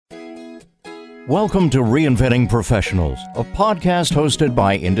Welcome to Reinventing Professionals, a podcast hosted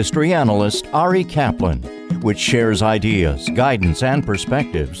by industry analyst Ari Kaplan, which shares ideas, guidance, and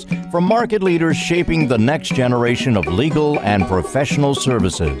perspectives from market leaders shaping the next generation of legal and professional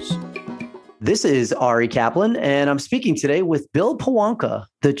services. This is Ari Kaplan, and I'm speaking today with Bill Pawanka,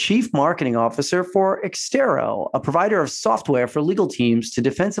 the Chief Marketing Officer for Extero, a provider of software for legal teams to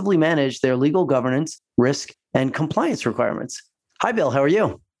defensively manage their legal governance, risk, and compliance requirements. Hi, Bill. How are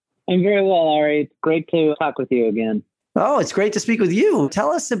you? I'm very well, Ari. It's great to talk with you again. Oh, it's great to speak with you. Tell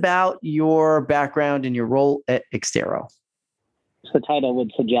us about your background and your role at Extero. The title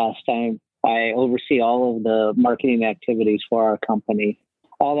would suggest I oversee all of the marketing activities for our company.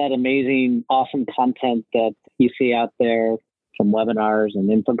 All that amazing, awesome content that you see out there from webinars and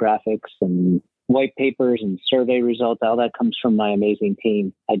infographics and white papers and survey results, all that comes from my amazing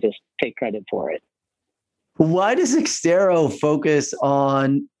team. I just take credit for it. Why does Extero focus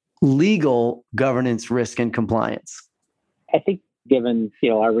on legal governance, risk, and compliance? I think given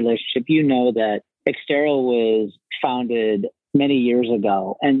our relationship, that Extero was founded many years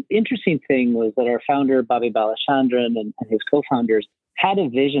ago. And the interesting thing was that our founder, Bobby Balachandran, and his co-founders had a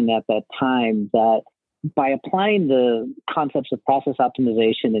vision at that time that by applying the concepts of process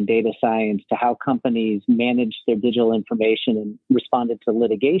optimization and data science to how companies manage their digital information and responded to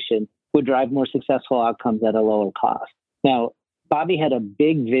litigation would drive more successful outcomes at a lower cost. Now, Bobby had a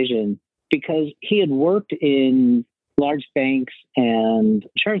big vision because he had worked in large banks and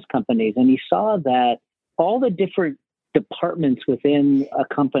insurance companies, and he saw that all the different departments within a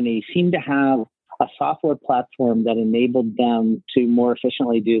company seemed to have a software platform that enabled them to more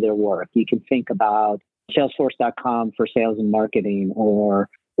efficiently do their work. You can think about Salesforce.com for sales and marketing, or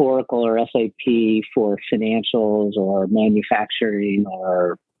Oracle or SAP for financials or manufacturing,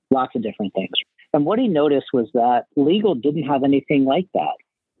 or lots of different things. And what he noticed was that legal didn't have anything like that.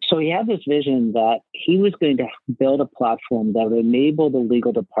 So he had this vision that he was going to build a platform that would enable the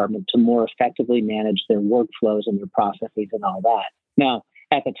legal department to more effectively manage their workflows and their processes and all that. Now,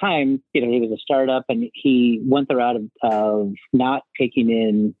 at the time, he was a startup and he went the route of not taking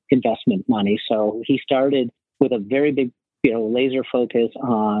in investment money. So he started with a very big, laser focus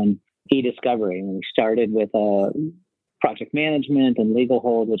on e-discovery. And we started with a project management and legal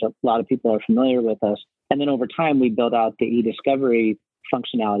hold, which a lot of people are familiar with us. And then over time, we built out the e-discovery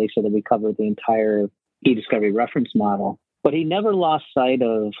functionality so that we covered the entire e-discovery reference model. But he never lost sight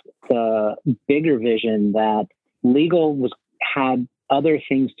of the bigger vision that legal had other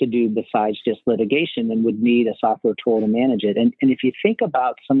things to do besides just litigation and would need a software tool to manage it. And if you think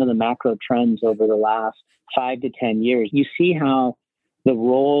about some of the macro trends over the last 5 to 10 years, you see how the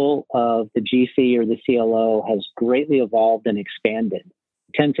role of the GC or the CLO has greatly evolved and expanded.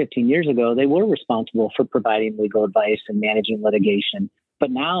 10, 15 years ago, they were responsible for providing legal advice and managing litigation.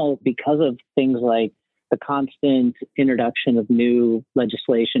 But now, because of things like the constant introduction of new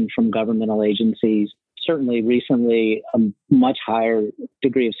legislation from governmental agencies, certainly recently a much higher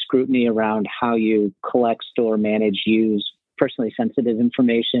degree of scrutiny around how you collect, store, manage, use personally sensitive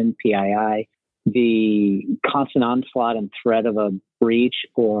information, PII, the constant onslaught and threat of a breach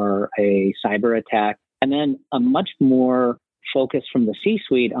or a cyber attack, and then a much more focus from the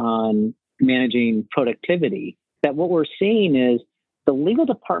C-suite on managing productivity, that what we're seeing is the legal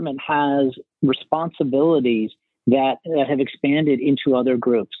department has responsibilities that have expanded into other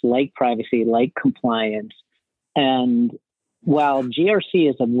groups like privacy, like compliance. And while GRC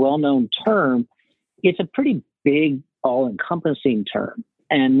is a well-known term, it's a pretty big, all-encompassing term.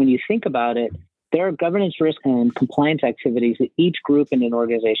 And when you think about it, there are governance, risk, and compliance activities that each group in an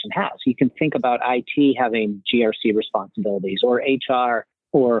organization has. You can think about IT having GRC responsibilities, or HR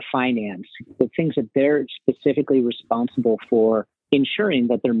or finance, the things that they're specifically responsible for ensuring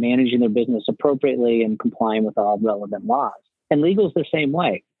that they're managing their business appropriately and complying with all relevant laws. And legal is the same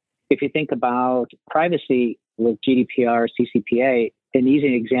way. If you think about privacy with GDPR, CCPA, an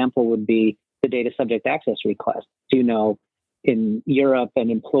easy example would be the data subject access request. In Europe,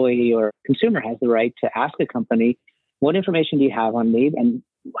 an employee or consumer has the right to ask a company, what information do you have on me and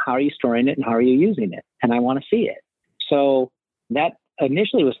how are you storing it and how are you using it? And I want to see it. So that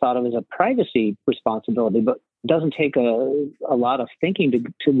initially was thought of as a privacy responsibility, but it doesn't take a lot of thinking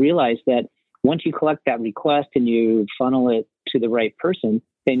to realize that once you collect that request and you funnel it to the right person,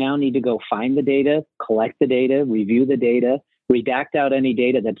 they now need to go find the data, collect the data, review the data, redact out any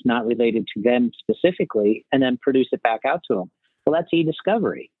data that's not related to them specifically, and then produce it back out to them. Well, that's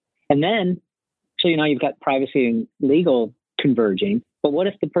e-discovery. And then, so you've got privacy and legal converging, but what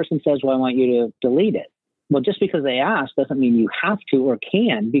if the person says, well, I want you to delete it? Well, just because they ask doesn't mean you have to or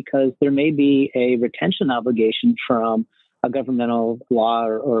can, because there may be a retention obligation from a governmental law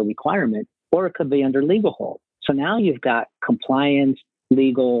or requirement or it could be under legal hold. So now you've got compliance,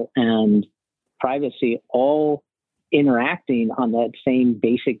 legal, and privacy all interacting on that same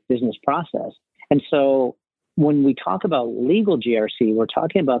basic business process. And so when we talk about legal GRC, we're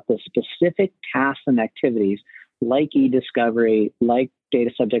talking about the specific tasks and activities like e-discovery, like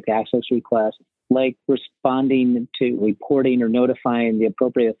data subject access requests, like responding to reporting or notifying the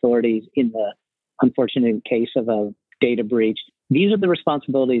appropriate authorities in the unfortunate case of a data breach. These are the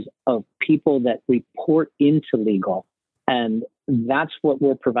responsibilities of people that report into legal. And that's what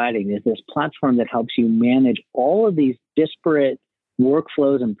we're providing, is this platform that helps you manage all of these disparate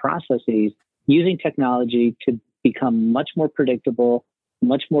workflows and processes using technology to become much more predictable,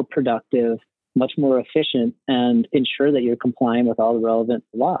 much more productive, much more efficient, and ensure that you're complying with all the relevant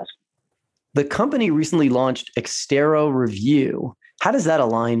laws. The company recently launched Extero Review. How does that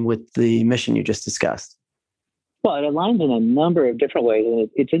align with the mission you just discussed? Well, it aligns in a number of different ways. And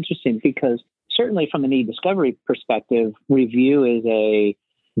it's interesting because certainly from an e-discovery perspective, review is a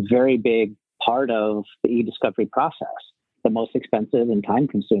very big part of the e-discovery process, the most expensive and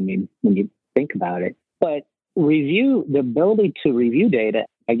time-consuming when you think about it. But review, the ability to review data,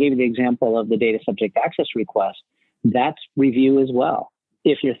 I gave you the example of the data subject access request, that's review as well.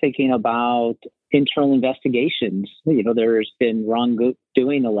 If you're thinking about internal investigations, there's been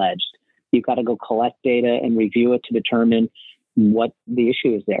wrongdoing alleged. You've got to go collect data and review it to determine what the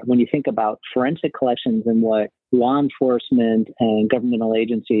issue is there. When you think about forensic collections and what law enforcement and governmental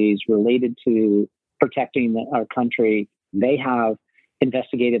agencies related to protecting our country, they have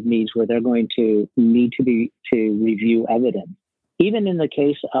investigative needs where they're going to need to review evidence. Even in the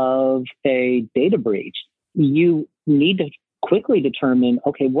case of a data breach, you need to quickly determine,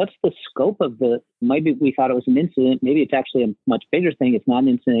 okay, what's the scope of maybe we thought it was an incident, maybe it's actually a much bigger thing, it's not an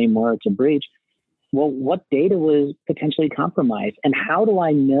incident anymore, it's a breach. Well, what data was potentially compromised? And how do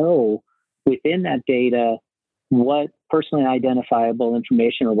I know within that data what personally identifiable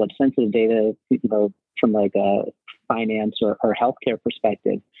information or what sensitive data, from like a finance or healthcare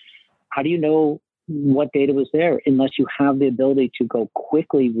perspective, how do you know what data was there unless you have the ability to go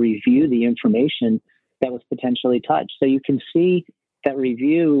quickly review the information that was potentially touched? So you can see that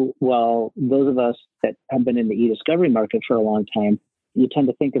review, well, those of us that have been in the e-discovery market for a long time, you tend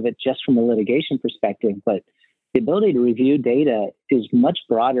to think of it just from a litigation perspective, but the ability to review data is much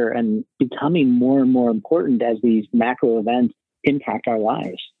broader and becoming more and more important as these macro events impact our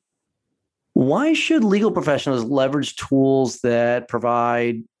lives. Why should legal professionals leverage tools that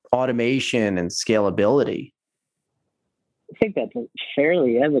provide automation and scalability? I think that's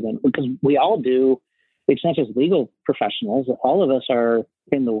fairly evident because we all do. It's not just legal professionals. All of us are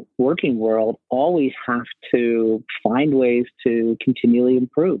in the working world, always have to find ways to continually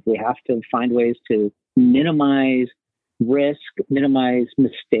improve. We have to find ways to minimize risk, minimize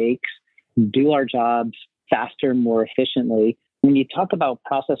mistakes, do our jobs faster, more efficiently. When you talk about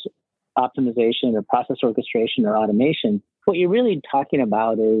process optimization or process orchestration or automation, what you're really talking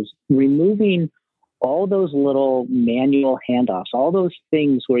about is removing all those little manual handoffs, all those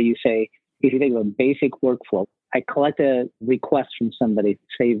things where you say, if you think of a basic workflow, I collect a request from somebody,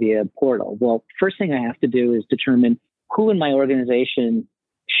 say via portal. Well, first thing I have to do is determine who in my organization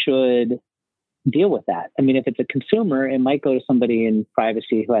should deal with that. I mean, if it's a consumer, it might go to somebody in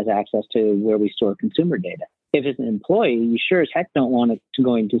privacy who has access to where we store consumer data. If it's an employee, you sure as heck don't want it to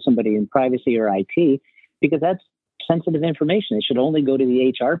go into somebody in privacy or IT because that's sensitive information. It should only go to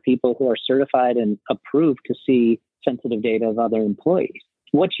the HR people who are certified and approved to see sensitive data of other employees.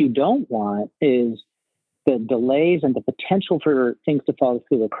 What you don't want is the delays and the potential for things to fall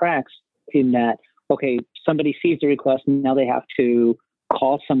through the cracks in that, okay, somebody sees the request, and now they have to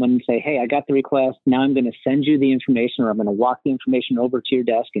call someone and say, hey, I got the request. Now I'm going to send you the information, or I'm going to walk the information over to your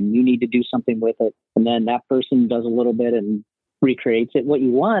desk and you need to do something with it. And then that person does a little bit and recreates it. What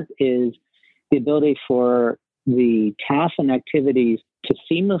you want is the ability for the tasks and activities to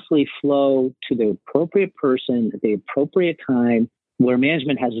seamlessly flow to the appropriate person at the appropriate time, where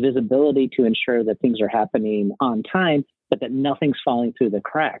management has visibility to ensure that things are happening on time, but that nothing's falling through the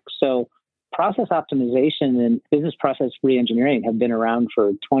cracks. So process optimization and business process reengineering have been around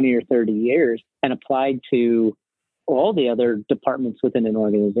for 20 or 30 years and applied to all the other departments within an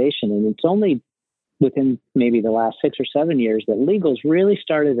organization. And it's only within maybe the last 6 or 7 years that legals really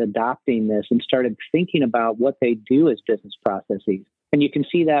started adopting this and started thinking about what they do as business processes. And you can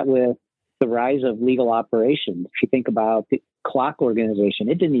see that with the rise of legal operations. If you think about the clock organization,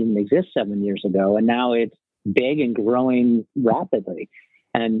 it didn't even exist 7 years ago, and now it's big and growing rapidly.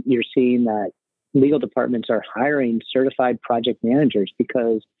 And you're seeing that legal departments are hiring certified project managers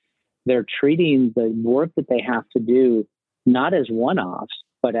because they're treating the work that they have to do not as one-offs,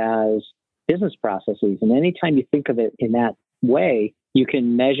 but as business processes. And anytime you think of it in that way, you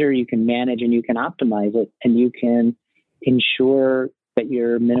can measure, you can manage, and you can optimize it, and you can ensure that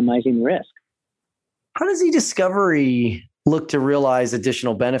you're minimizing risk. How does eDiscovery look to realize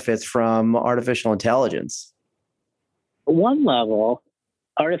additional benefits from artificial intelligence? At one level,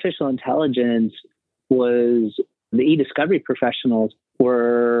 artificial intelligence was the eDiscovery professionals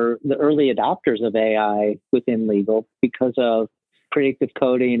were the early adopters of AI within legal because of predictive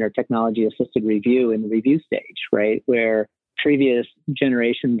coding or technology-assisted review in the review stage, right? Where previous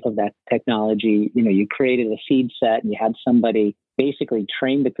generations of that technology, you created a seed set and you had somebody basically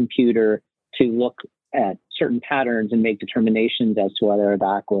train the computer to look at certain patterns and make determinations as to whether a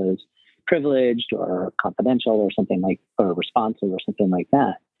doc was privileged or confidential or or responsive or something like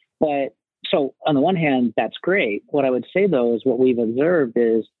that. But so on the one hand, that's great. What I would say, though, is what we've observed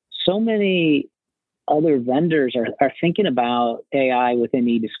is so many other vendors are thinking about AI within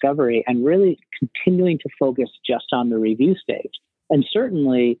eDiscovery and really continuing to focus just on the review stage. And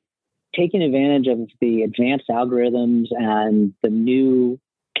certainly taking advantage of the advanced algorithms and the new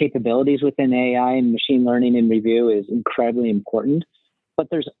capabilities within AI and machine learning and review is incredibly important. But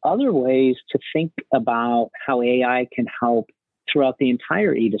there's other ways to think about how AI can help throughout the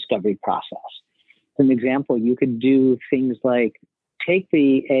entire eDiscovery process. As an example, you could do things like take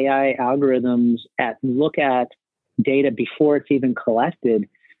the AI algorithms look at data before it's even collected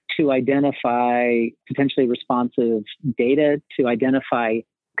to identify potentially responsive data, to identify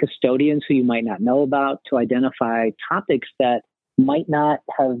custodians who you might not know about, to identify topics that might not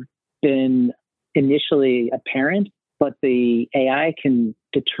have been initially apparent, but the AI can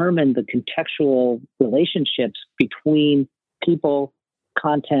determine the contextual relationships between people,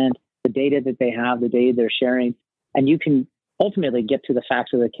 content, the data that they have, the data they're sharing, and you can ultimately get to the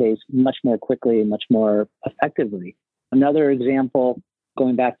facts of the case much more quickly and much more effectively. Another example,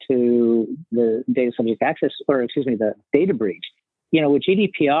 going back to the data subject access, the data breach. With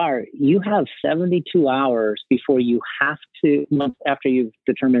GDPR, you have 72 hours before you have to, months after you've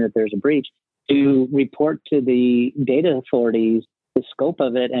determined that there's a breach, to report to the data authorities the scope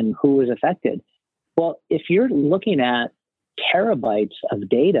of it and who was affected. Well, if you're looking at terabytes of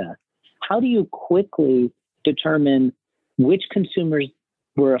data, how do you quickly determine which consumers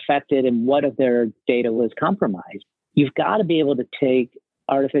were affected and what of their data was compromised? You've got to be able to take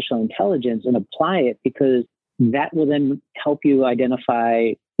artificial intelligence and apply it, because that will then help you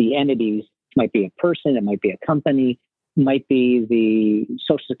identify the entities. It might be a person, it might be a company, it might be the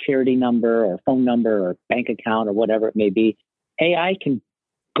social security number or phone number or bank account or whatever it may be. AI can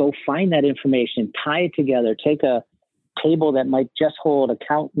go find that information, tie it together, take a table that might just hold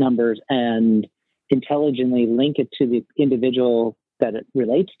account numbers and intelligently link it to the individual that it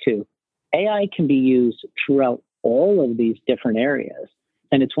relates to. AI can be used throughout all of these different areas.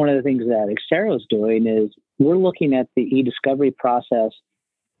 And it's one of the things that Extero is doing is we're looking at the eDiscovery process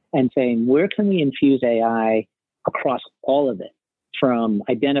and saying, where can we infuse AI across all of it, from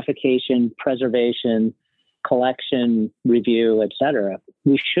identification, preservation, collection, review, et cetera.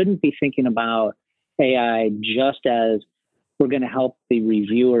 We shouldn't be thinking about AI just as we're going to help the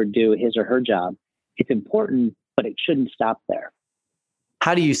reviewer do his or her job. It's important, but it shouldn't stop there.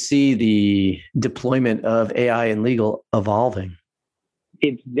 How do you see the deployment of AI in legal evolving?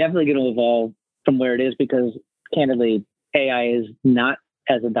 It's definitely going to evolve from where it is, because candidly, AI is not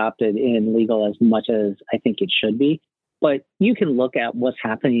as adopted in legal as much as I think it should be. But you can look at what's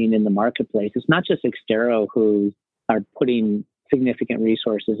happening in the marketplace. It's not just Extero who are putting significant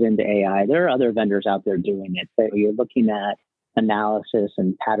resources into AI. There are other vendors out there doing it. So you're looking at analysis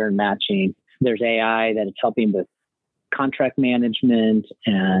and pattern matching. There's AI that is helping with contract management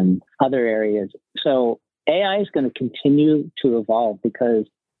and other areas. So AI is going to continue to evolve because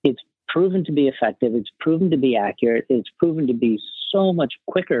it's proven to be effective. It's proven to be accurate. It's proven to be so much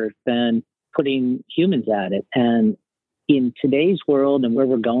quicker than putting humans at it. And in today's world and where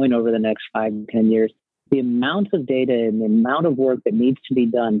we're going over the next 5 to 10 years, the amount of data and the amount of work that needs to be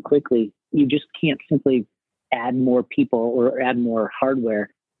done quickly, you just can't simply add more people or add more hardware.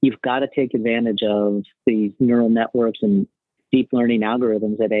 You've got to take advantage of these neural networks and deep learning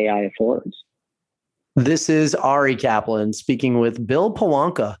algorithms that AI affords. This is Ari Kaplan speaking with Bill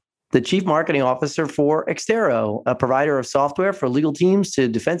Pawonka, the Chief Marketing Officer for Extero, a provider of software for legal teams to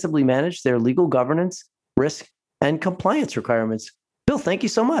defensively manage their legal governance, risk, and compliance requirements. Bill, thank you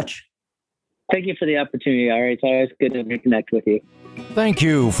so much. Thank you for the opportunity, Ari. It's always good to reconnect with you. Thank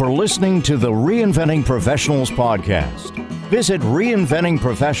you for listening to the Reinventing Professionals podcast. Visit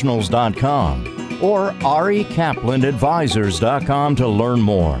reinventingprofessionals.com or arikaplanadvisors.com to learn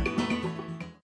more.